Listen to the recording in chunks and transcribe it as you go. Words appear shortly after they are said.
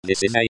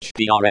This is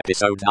HPR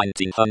episode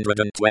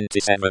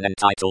 1927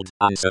 entitled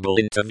Ansible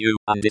Interview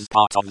and is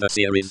part of the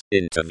series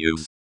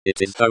Interviews.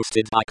 It is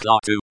hosted by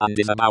Klaatu and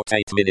is about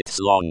 8 minutes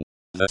long.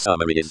 The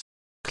summary is: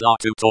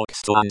 Klaatu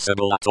talks to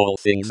Ansible at All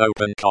Things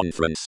Open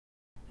conference.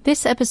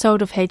 This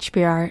episode of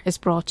HPR is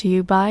brought to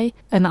you by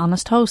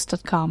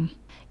anhonesthost.com.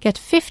 Get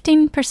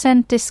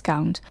 15%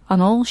 discount on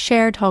all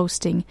shared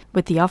hosting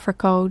with the offer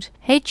code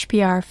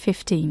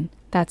HPR15.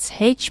 That's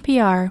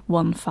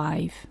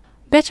HPR15.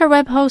 Better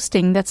web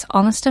hosting that's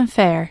honest and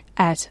fair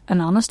at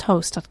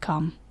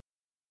anhonesthost.com.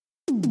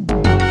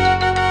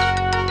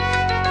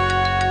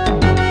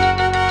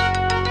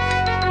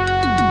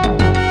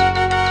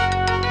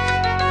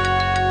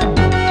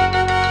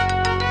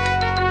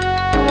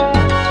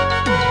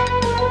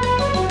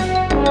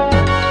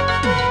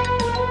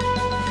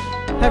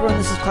 Hi everyone,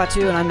 this is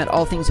Klaatu, and I'm at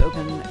All Things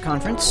Open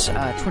Conference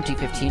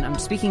 2015. I'm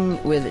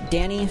speaking with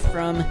Danny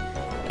from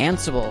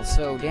Ansible.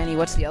 So, Danny,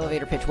 what's the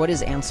elevator pitch? What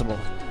is Ansible?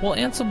 Well,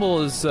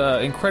 Ansible is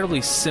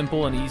incredibly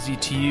simple and easy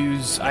to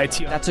use IT.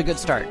 That's a good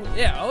start.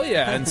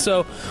 Yeah. And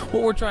so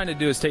what we're trying to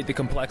do is take the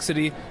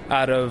complexity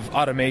out of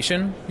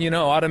automation.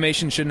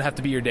 Automation shouldn't have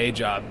to be your day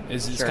job,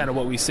 is kind of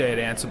what we say at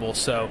Ansible.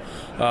 So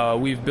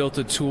we've built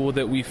a tool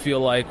that we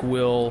feel like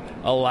will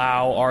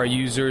allow our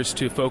users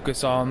to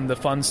focus on the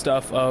fun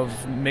stuff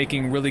of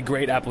making really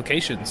great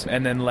applications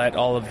and then let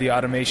all of the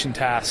automation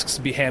tasks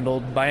be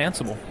handled by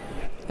Ansible.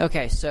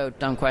 Okay, so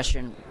dumb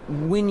question.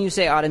 When you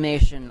say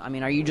automation,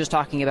 are you just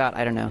talking about,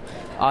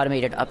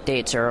 automated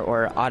updates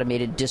or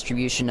automated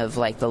distribution of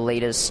like the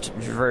latest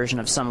version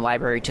of some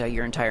library to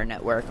your entire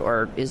network,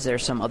 or is there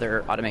some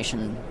other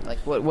automation? Like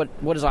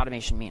what does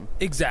automation mean?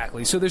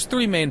 Exactly. So there's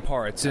 3 main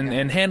parts,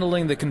 and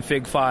handling the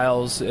config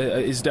files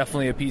is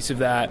definitely a piece of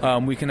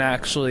that. We can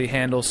actually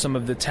handle some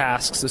of the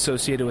tasks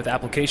associated with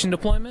application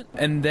deployment,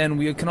 and then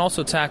we can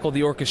also tackle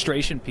the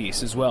orchestration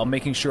piece as well,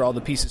 making sure all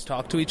the pieces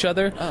talk to each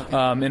other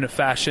in a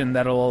fashion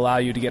that'll allow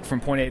you to get from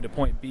point A to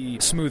point B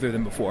smoother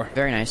than before.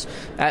 Very nice.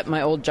 At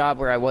my old job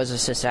where I was a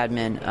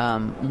sysadmin,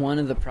 one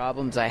of the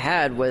problems I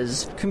had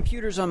was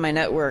computers on my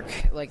network,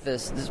 like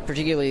this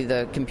particularly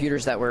the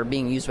computers that were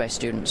being used by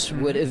students,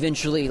 would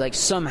eventually,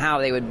 somehow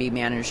they would be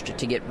managed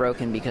to get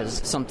broken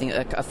because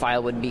a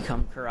file would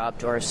become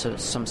corrupt, or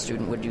some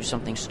student would do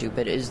something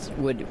stupid.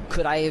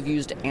 Could I have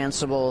used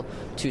Ansible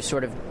to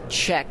sort of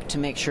check to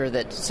make sure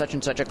that such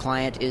and such a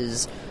client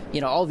is,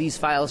 all these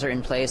files are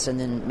in place, and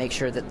then make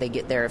sure that they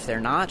get there if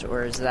they're not?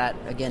 Or is that,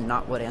 again,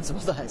 not what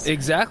Ansible does?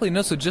 Exactly.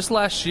 No, so just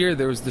last year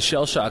there was the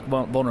shell shock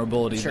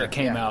vulnerability that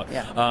came out.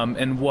 Yeah.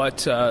 And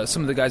what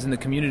some of the guys in the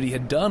community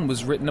had done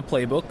was written a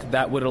playbook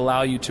that would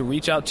allow you to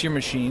reach out to your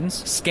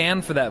machines,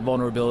 scan for that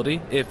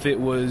vulnerability. If it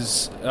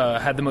was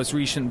had the most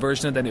recent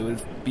version of it, then it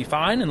would be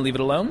fine and leave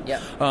it alone.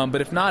 Yep. But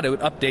if not, it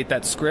would update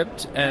that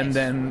script and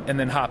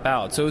then hop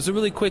out. So it was a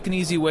really quick and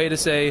easy way to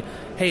say,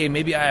 hey,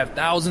 maybe I have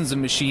thousands of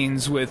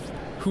machines with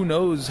who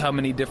knows how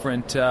many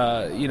different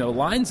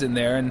lines in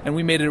there, and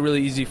we made it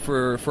really easy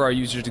for our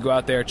users to go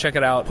out there, check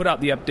it out, put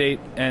out the update,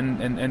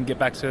 and get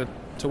back to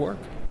work.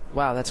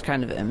 Wow, that's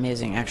kind of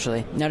amazing,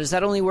 actually. Now, does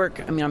that only work?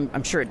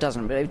 I'm sure it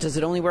doesn't, but does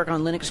it only work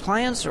on Linux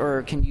clients,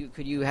 or could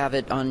you have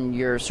it on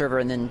your server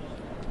and then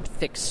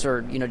fix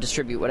or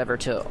distribute whatever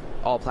to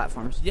all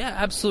platforms? Yeah,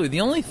 absolutely.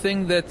 The only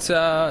thing that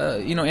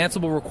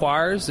Ansible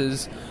requires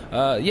is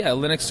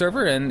Linux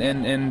server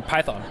and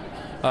Python.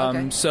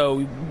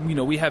 So,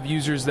 we have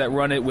users that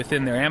run it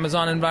within their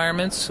Amazon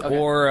environments,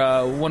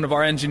 or one of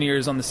our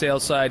engineers on the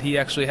sales side, he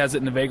actually has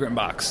it in a Vagrant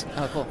box.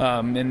 Oh, cool.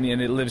 And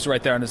it lives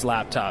right there on his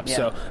laptop.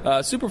 Yeah.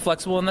 So, super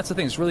flexible, and that's the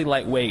thing, it's really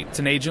lightweight. It's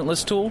an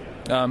agentless tool,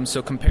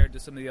 so compared to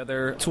some of the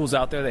other tools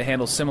out there that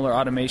handle similar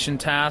automation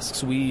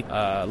tasks, we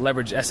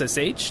leverage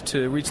SSH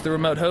to reach the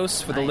remote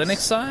host for the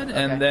Linux side,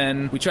 and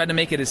then we tried to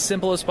make it as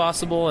simple as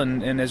possible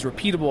and as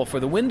repeatable for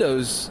the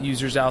Windows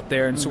users out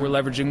there, and so we're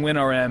leveraging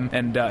WinRM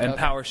and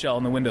PowerShell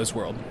in the Windows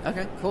world.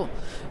 Okay, cool.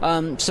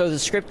 So the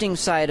scripting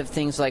side of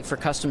things, like for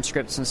custom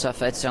scripts and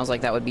stuff, it sounds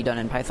like that would be done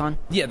in Python?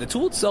 Yeah, the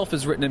tool itself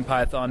is written in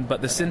Python,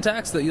 but the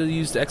syntax that you'll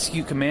use to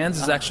execute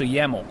commands is actually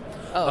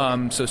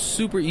YAML. So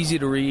super easy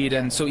to read,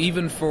 and so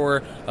even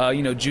for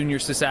junior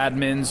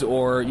sysadmins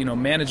or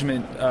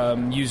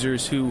management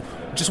users who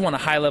just want a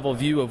high-level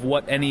view of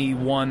what any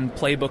one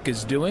playbook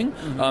is doing,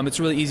 it's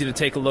really easy to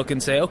take a look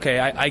and say, okay,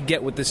 I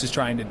get what this is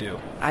trying to do.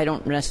 I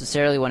don't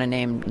necessarily want to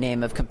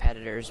name of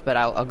competitors, but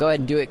I'll go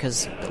ahead and do it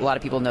because a lot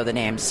of people know the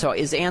names. So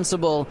is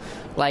Ansible,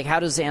 how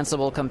does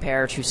Ansible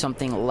compare to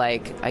something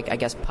like, I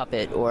guess,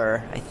 Puppet,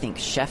 or I think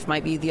Chef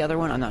might be the other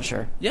one? I'm not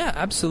sure. Yeah,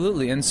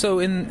 absolutely. And so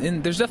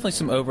there's definitely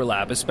some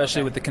overlap,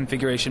 especially with the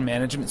configuration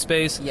management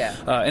space. Yeah.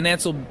 And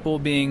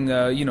Ansible being,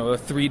 a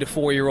 3 to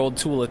 4 year old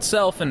tool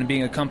itself, and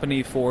being a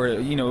company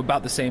for,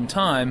 about the same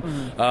time,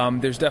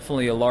 there's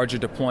definitely a larger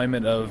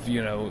deployment of,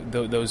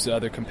 those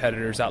other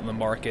competitors out in the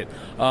market.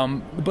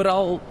 But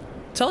I'll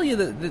tell you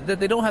that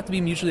they don't have to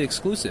be mutually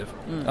exclusive.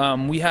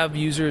 We have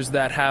users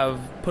that have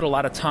put a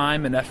lot of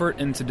time and effort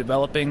into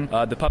developing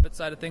the Puppet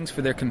side of things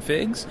for their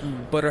configs,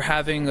 but are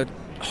having a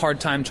hard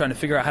time trying to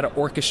figure out how to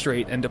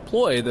orchestrate and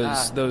deploy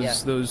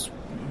those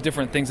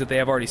different things that they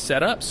have already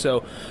set up.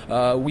 So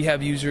we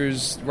have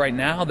users right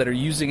now that are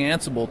using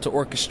Ansible to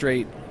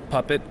orchestrate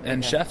Puppet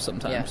and Chef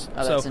sometimes.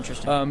 Yeah. Oh, that's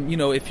interesting.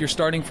 If you're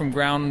starting from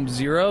ground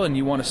zero and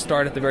you want to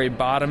start at the very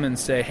bottom and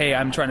say, hey,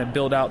 I'm trying to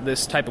build out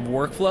this type of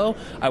workflow,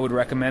 I would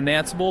recommend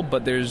Ansible,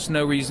 but there's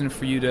no reason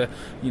for you to,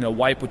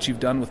 wipe what you've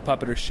done with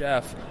Puppet or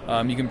Chef.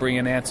 You can bring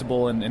in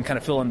Ansible and kind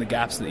of fill in the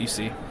gaps that you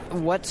see.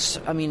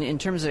 In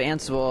terms of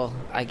Ansible,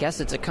 I guess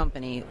it's a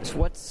company.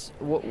 So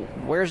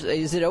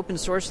is it open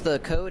source, the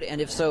code?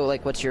 And if so,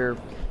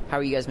 how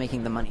are you guys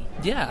making the money?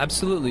 Yeah,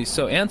 absolutely.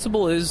 So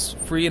Ansible is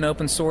free and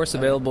open source,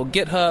 available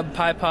GitHub,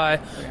 PyPy,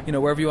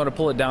 wherever you want to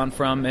pull it down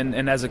from.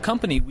 And as a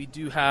company, we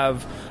do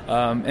have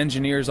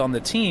engineers on the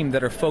team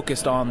that are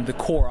focused on the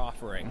core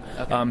offering.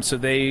 Okay. So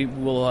they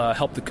will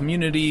help the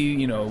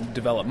community,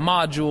 develop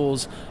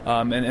modules,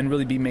 and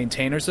really be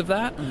maintainers of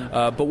that.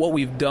 Mm-hmm. But what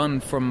we've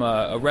done from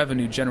a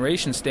revenue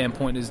generation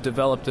standpoint is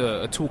developed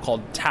a tool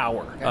called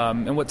Tower. Okay.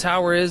 And what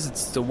Tower is,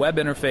 it's a web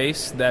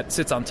interface that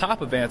sits on top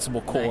of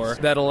Ansible core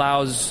that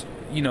allows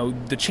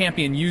the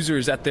champion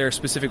users at their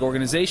specific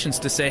organizations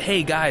to say,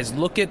 hey guys,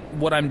 look at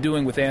what I'm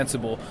doing with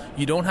Ansible.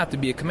 You don't have to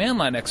be a command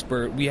line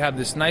expert. We have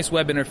this nice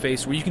web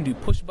interface where you can do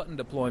push button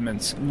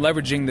deployments,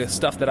 leveraging the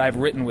stuff that I've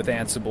written with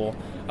Ansible,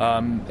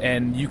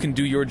 and you can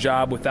do your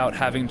job without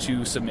having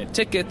to submit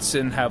tickets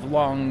and have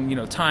long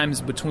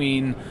times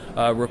between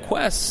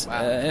requests.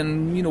 Wow.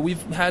 And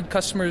we've had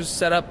customers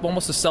set up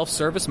almost a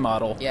self-service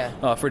model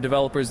for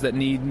developers that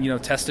need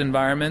test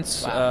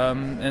environments. Wow.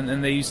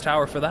 And they use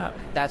Tower for that.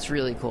 That's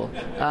really cool.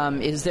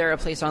 Is there a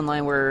place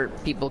online where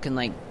people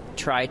can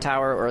try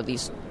Tower, or at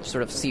least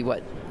sort of see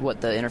what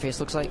the interface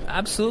looks like?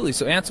 Absolutely.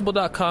 So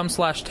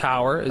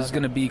Ansible.com/Tower is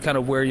going to be kind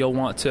of where you'll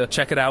want to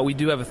check it out. We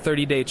do have a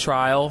 30-day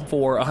trial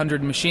for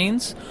 100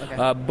 machines,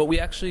 but we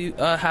actually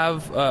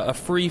have a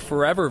free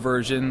forever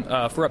version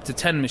for up to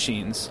 10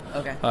 machines.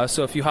 Okay.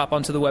 So if you hop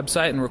onto the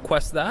website and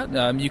request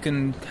that, you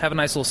can have a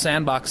nice little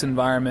sandbox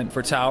environment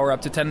for Tower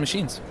up to 10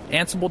 machines.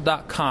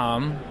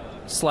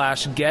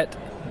 Ansible.com/get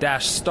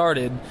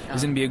 -started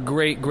is going to be a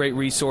great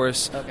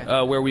resource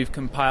where we've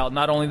compiled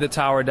not only the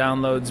Tower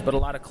downloads, but a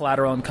lot of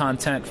collateral and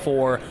content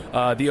for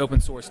the open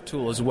source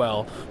tool as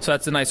well. So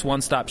that's a nice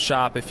one-stop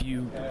shop if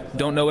you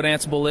don't know what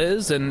Ansible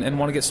is and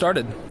want to get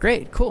started.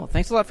 Great, cool.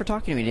 Thanks a lot for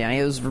talking to me, Danny.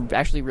 It was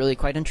actually really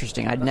quite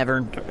interesting. I'd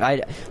heard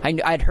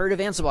of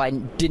Ansible. I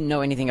didn't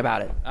know anything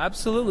about it.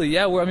 Absolutely,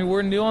 yeah.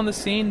 We're new on the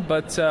scene,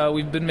 but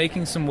we've been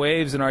making some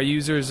waves, and our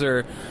users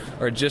are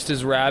just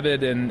as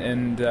rabid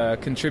and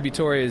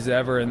contributory as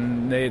ever,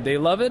 and they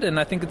love it, and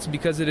I think it's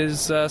because it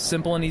is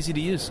simple and easy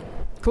to use.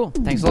 Cool.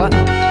 Thanks a lot.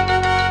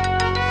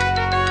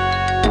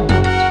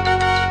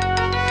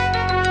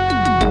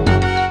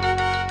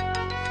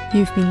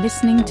 You've been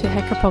listening to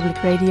Hacker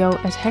Public Radio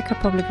at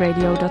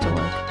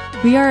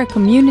hackerpublicradio.org. We are a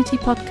community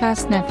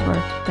podcast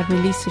network that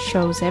releases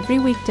shows every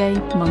weekday,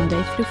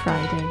 Monday through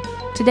Friday.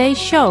 Today's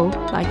show,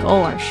 like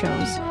all our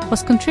shows,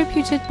 was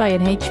contributed by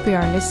an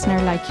HPR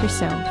listener like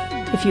yourself.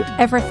 If you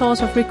ever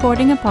thought of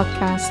recording a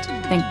podcast,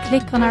 then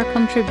click on our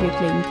contribute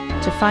link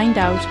to find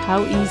out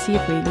how easy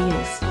it really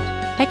is.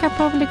 Hacker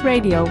Public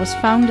Radio was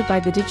founded by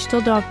the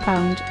Digital Dog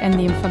Pound and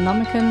the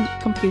Infonomicon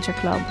Computer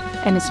Club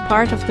and is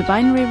part of the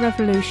binary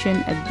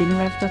revolution at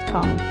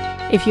binrev.com.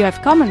 If you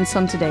have comments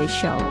on today's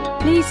show,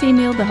 please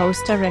email the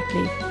host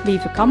directly,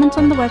 leave a comment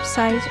on the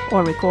website,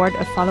 or record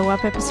a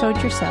follow-up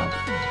episode yourself.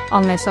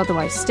 Unless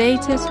otherwise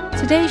stated,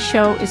 today's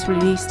show is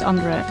released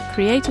under a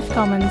Creative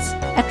Commons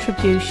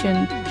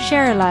Attribution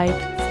Share Alike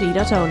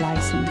 3.0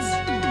 license.